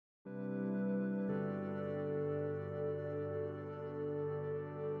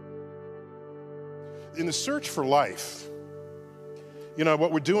In the search for life,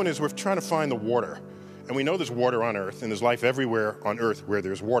 what we're doing is we're trying to find the water. And we know there's water on Earth, and there's life everywhere on Earth where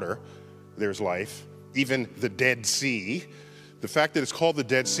there's water. There's life. Even the Dead Sea. The fact that it's called the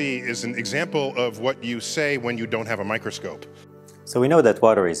Dead Sea is an example of what you say when you don't have a microscope. So we know that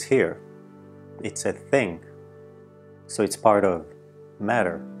water is here. It's a thing. So it's part of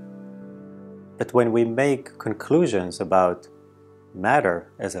matter. But when we make conclusions about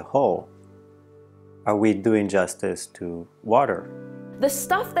matter as a whole, are we doing justice to water? The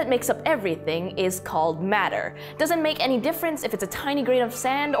stuff that makes up everything is called matter. Doesn't make any difference if it's a tiny grain of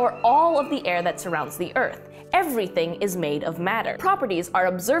sand or all of the air that surrounds the Earth. Everything is made of matter. Properties are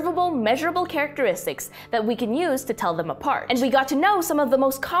observable, measurable characteristics that we can use to tell them apart. And we got to know some of the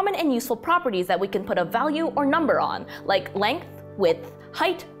most common and useful properties that we can put a value or number on, like length, width,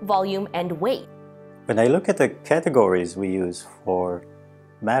 height, volume, and weight. When I look at the categories we use for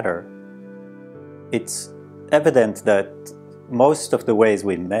matter, it's evident that most of the ways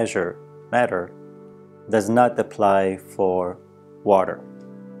we measure matter does not apply for water.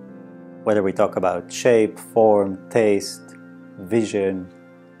 Whether we talk about shape, form, taste, vision,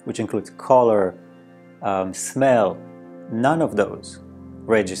 which includes color, smell, none of those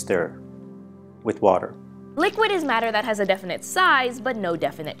register with water. Liquid is matter that has a definite size, but no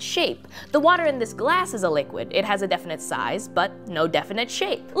definite shape. The water in this glass is a liquid. It has a definite size, but no definite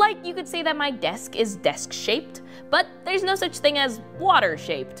shape. Like, you could say that my desk is desk-shaped, but there's no such thing as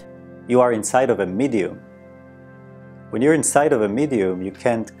water-shaped. You are inside of a medium. When you're inside of a medium, you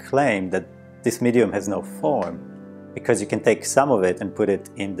can't claim that this medium has no form, because you can take some of it and put it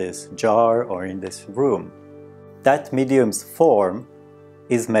in this jar or in this room. That medium's form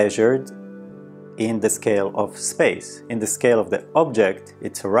is measured in the scale of space, in the scale of the object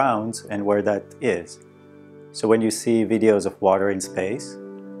it surrounds and where that is. So when you see videos of water in space,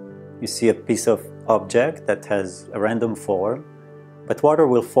 you see a piece of object that has a random form, but water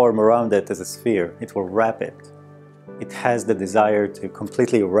will form around it as a sphere. It will wrap it. It has the desire to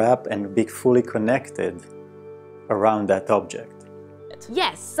completely wrap and be fully connected around that object.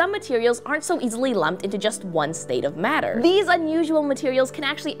 Yes, some materials aren't so easily lumped into just one state of matter. These unusual materials can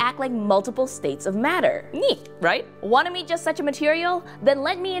actually act like multiple states of matter. Neat, right? Want to meet just such a material? Then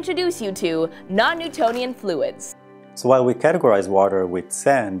let me introduce you to non-Newtonian fluids. So while we categorize water with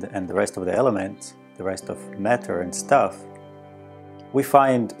sand and the rest of the elements, the rest of matter and stuff, we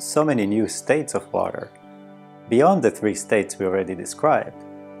find so many new states of water. Beyond the three states we already described,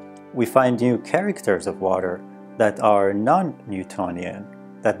 we find new characters of water that are non-Newtonian,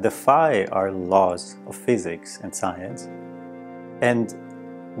 that defy our laws of physics and science. And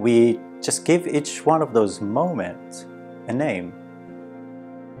we just give each one of those moments a name.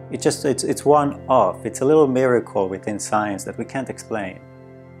 It's one-off. It's a little miracle within science that we can't explain.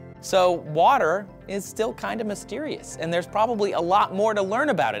 So water is still kind of mysterious, and there's probably a lot more to learn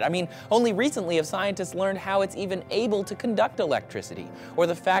about it. I mean, only recently have scientists learned how it's even able to conduct electricity, or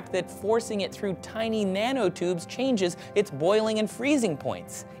the fact that forcing it through tiny nanotubes changes its boiling and freezing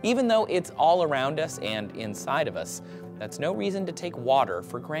points. Even though it's all around us and inside of us, that's no reason to take water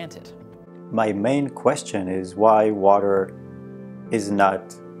for granted. My main question is why water is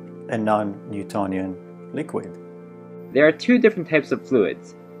not a non-Newtonian liquid. There are two different types of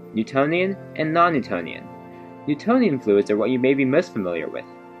fluids, Newtonian and non-Newtonian. Newtonian fluids are what you may be most familiar with.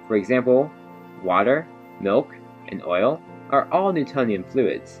 For example, water, milk, and oil are all Newtonian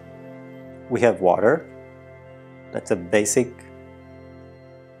fluids. We have water. That's a basic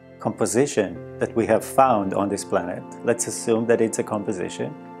composition that we have found on this planet. Let's assume that it's a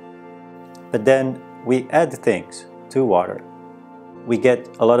composition. But then we add things to water. We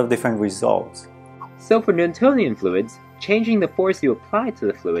get a lot of different results. So for Newtonian fluids, changing the force you apply to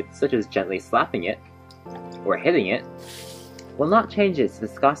the fluid, such as gently slapping it or hitting it, will not change its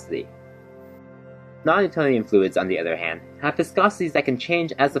viscosity. Non-Newtonian fluids, on the other hand, have viscosities that can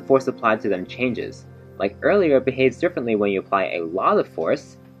change as the force applied to them changes. Like earlier, it behaves differently when you apply a lot of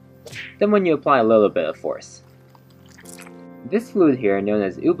force than when you apply a little bit of force. This fluid here, known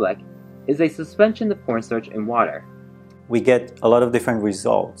as oobleck, is a suspension of cornstarch in water. We get a lot of different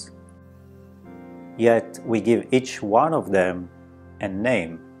results. Yet we give each one of them a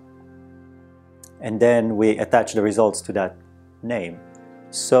name, and then we attach the results to that name.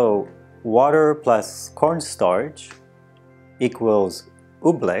 So water plus cornstarch equals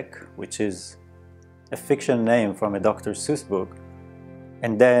oobleck, which is a fiction name from a Dr. Seuss book,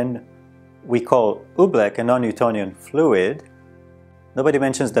 and then we call oobleck a non-Newtonian fluid. Nobody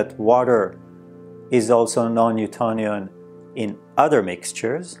mentions that water is also non-Newtonian in other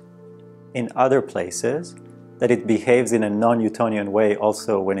mixtures, in other places, that it behaves in a non-Newtonian way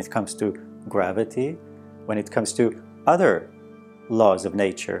also when it comes to gravity, when it comes to other laws of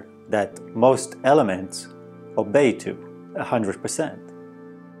nature that most elements obey to 100%.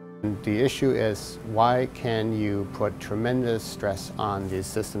 The issue is, why can you put tremendous stress on these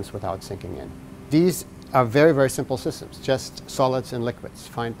systems without sinking in? These are very, very simple systems, just solids and liquids,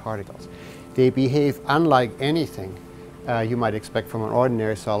 fine particles. They behave unlike anything you might expect from an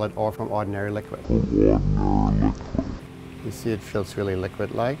ordinary solid or from ordinary liquid. You see it feels really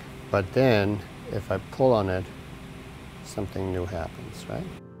liquid-like, but then if I pull on it, something new happens, right?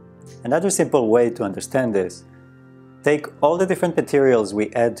 Another simple way to understand this: take all the different materials we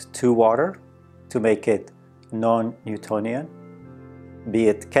add to water to make it non-Newtonian, be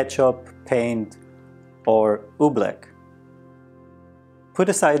it ketchup, paint, or oobleck. Put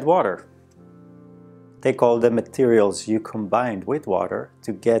aside water. Take all the materials you combined with water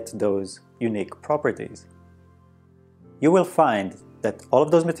to get those unique properties. You will find that all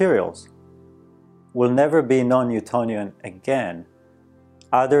of those materials will never be non-Newtonian again,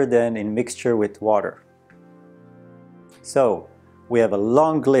 other than in mixture with water. So, we have a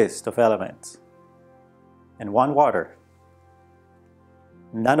long list of elements and one water.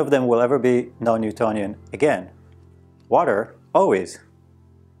 None of them will ever be non-Newtonian again. Water, always,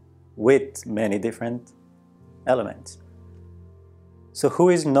 with many different elements. So who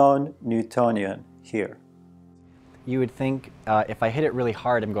is non-Newtonian here? You would think if I hit it really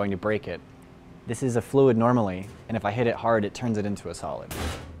hard, I'm going to break it. This is a fluid normally, and if I hit it hard, it turns it into a solid.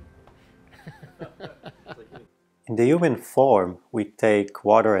 In the human form, we take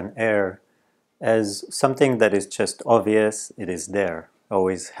water and air as something that is just obvious, it is there,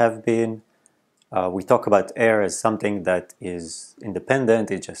 always have been. We talk about air as something that is independent,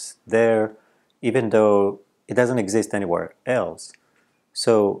 it's just there, even though it doesn't exist anywhere else.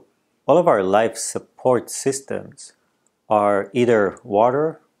 So all of our life support systems are either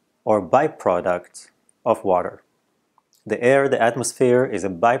water or byproducts of water. The air, the atmosphere, is a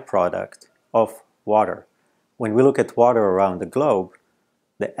byproduct of water. When we look at water around the globe,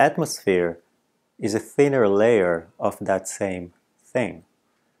 the atmosphere is a thinner layer of that same thing.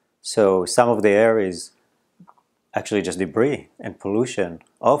 So some of the air is actually just debris and pollution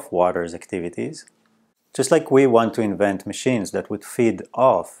of water's activities. Just like we want to invent machines that would feed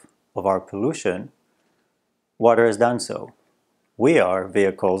off of our pollution, water has done so. We are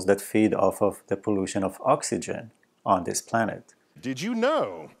vehicles that feed off of the pollution of oxygen on this planet. Did you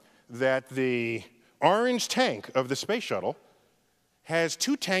know that the orange tank of the space shuttle has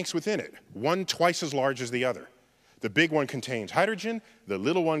two tanks within it, one twice as large as the other? The big one contains hydrogen, the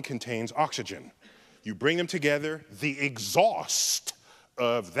little one contains oxygen. You bring them together, the exhaust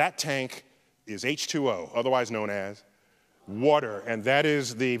of that tank is H2O, otherwise known as water. And that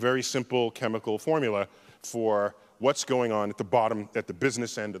is the very simple chemical formula for what's going on at the bottom, at the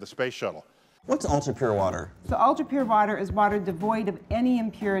business end of the space shuttle. What's ultra-pure water? So ultra-pure water is water devoid of any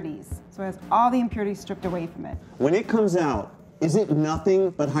impurities. So it has all the impurities stripped away from it. When it comes out, is it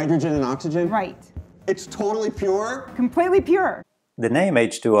nothing but hydrogen and oxygen? Right. It's totally pure? Completely pure. The name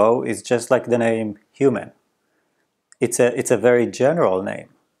H2O is just like the name human. It's a very general name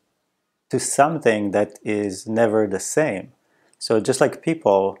to something that is never the same. So just like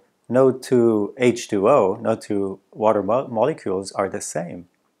people, no two H2O, no two water molecules are the same.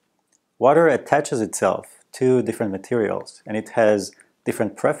 Water attaches itself to different materials, and it has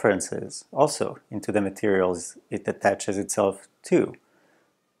different preferences also into the materials it attaches itself to.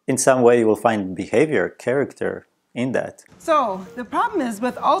 In some way, you will find behavior, character in that. So the problem is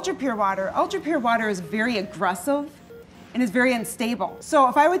with ultra-pure water is very aggressive and is very unstable. So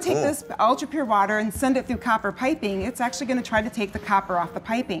if I would take this ultra-pure water and send it through copper piping, it's actually going to try to take the copper off the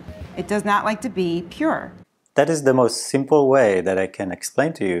piping. It does not like to be pure. That is the most simple way that I can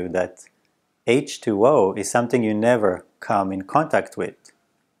explain to you that H2O is something you never come in contact with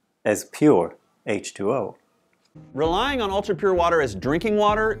as pure H2O. Relying on ultra-pure water as drinking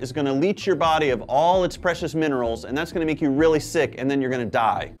water is going to leach your body of all its precious minerals, and that's going to make you really sick, and then you're going to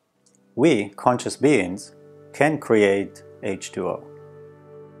die. We, conscious beings, can create H2O.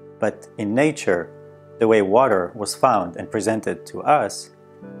 But in nature, the way water was found and presented to us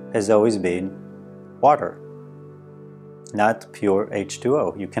has always been water, not pure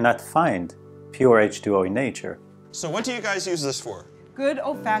H2O. You cannot find pure H2O in nature. So what do you guys use this for? Good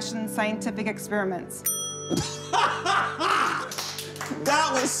old-fashioned scientific experiments. That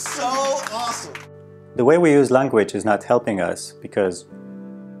was so awesome! The way we use language is not helping us because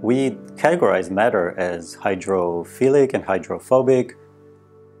we categorize matter as hydrophilic and hydrophobic.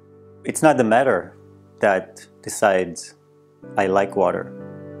 It's not the matter that decides I like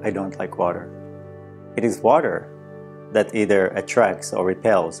water, I don't like water. It is water that either attracts or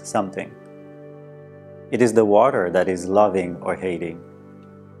repels something. It is the water that is loving or hating.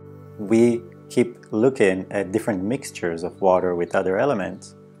 We keep looking at different mixtures of water with other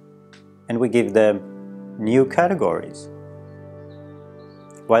elements, and we give them new categories.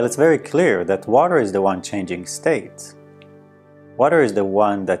 While it's very clear that water is the one changing states, water is the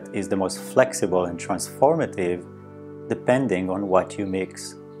one that is the most flexible and transformative depending on what you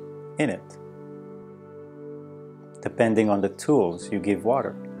mix in it, depending on the tools you give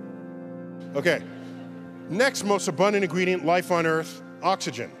water. Okay, next most abundant ingredient, life on Earth,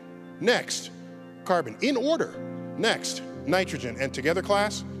 oxygen. Next, carbon, in order. Next, nitrogen, and together,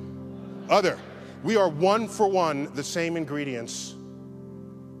 class, other. We are one for one the same ingredients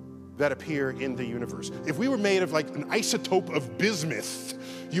that appear in the universe. If we were made of like an isotope of bismuth,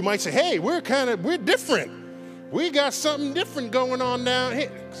 you might say, hey, we're different. We got something different going on down here.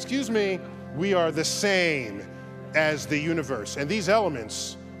 Excuse me, we are the same as the universe. And these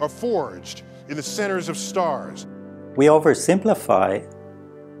elements are forged in the centers of stars. We oversimplify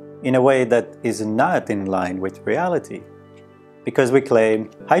in a way that is not in line with reality, because we claim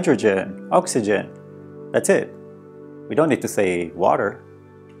hydrogen, oxygen, that's it. We don't need to say water.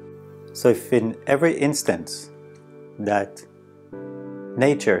 So if in every instance that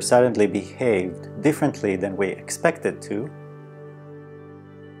nature suddenly behaved differently than we expected to,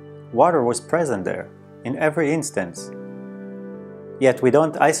 water was present there in every instance. Yet we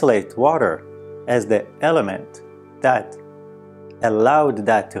don't isolate water as the element that allowed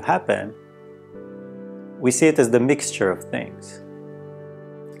that to happen. We see it as the mixture of things.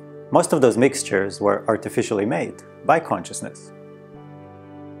 Most of those mixtures were artificially made by consciousness.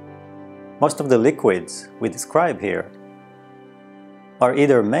 Most of the liquids we describe here are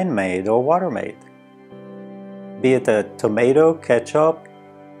either man-made or water-made. Be it a tomato, ketchup,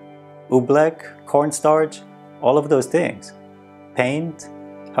 oobleck, cornstarch, all of those things. Paint,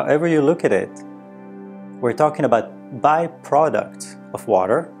 however you look at it, we're talking about byproducts of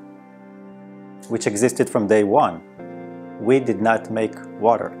water, which existed from day one. We did not make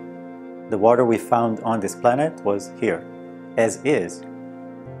water. The water we found on this planet was here, as is,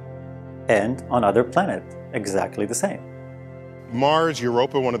 and on other planets, exactly the same. Mars,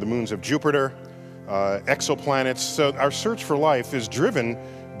 Europa, one of the moons of Jupiter, exoplanets. So our search for life is driven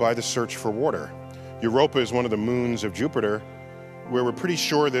by the search for water. Europa is one of the moons of Jupiter, where we're pretty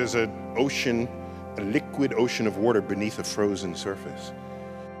sure there's an ocean, a liquid ocean of water beneath a frozen surface.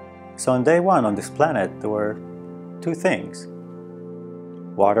 So on day one on this planet, there were two things: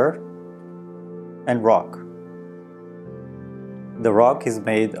 water and rock. The rock is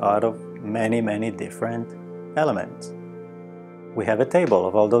made out of many, many different elements. We have a table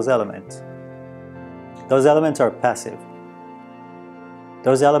of all those elements. Those elements are passive.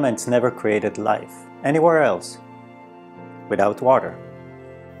 Those elements never created life anywhere else without water.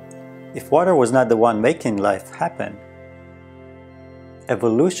 If water was not the one making life happen,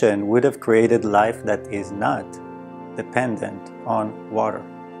 evolution would have created life that is not dependent on water.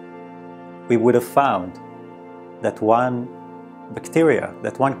 We would have found that one bacteria,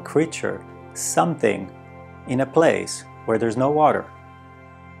 that one creature, something in a place where there's no water.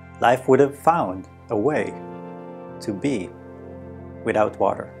 Life would have found a way to be without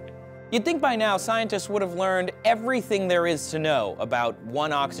water. You'd think by now scientists would have learned everything there is to know about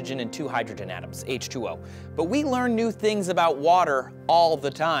one oxygen and two hydrogen atoms, H2O. But we learn new things about water all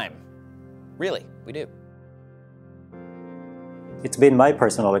the time. Really, we do. It's been my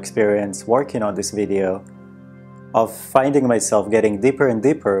personal experience working on this video of finding myself getting deeper and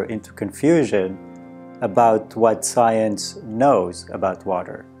deeper into confusion about what science knows about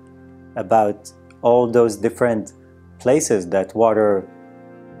water, about all those different places that water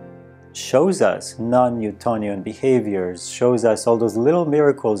shows us non-Newtonian behaviors, shows us all those little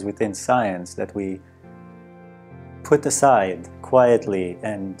miracles within science that we put aside quietly,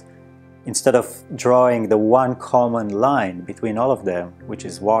 and instead of drawing the one common line between all of them, which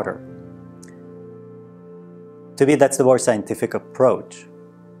is water. To me, that's the more scientific approach.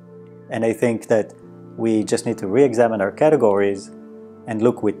 And I think that we just need to re-examine our categories and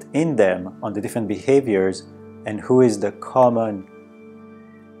look within them on the different behaviors and who is the common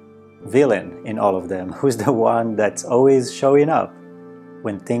villain in all of them, who's the one that's always showing up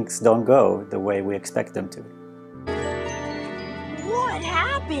when things don't go the way we expect them to. What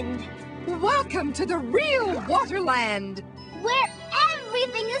happened? Welcome to the real Waterland! Where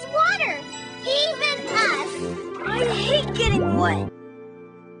everything is water! Even us! I hate getting wet!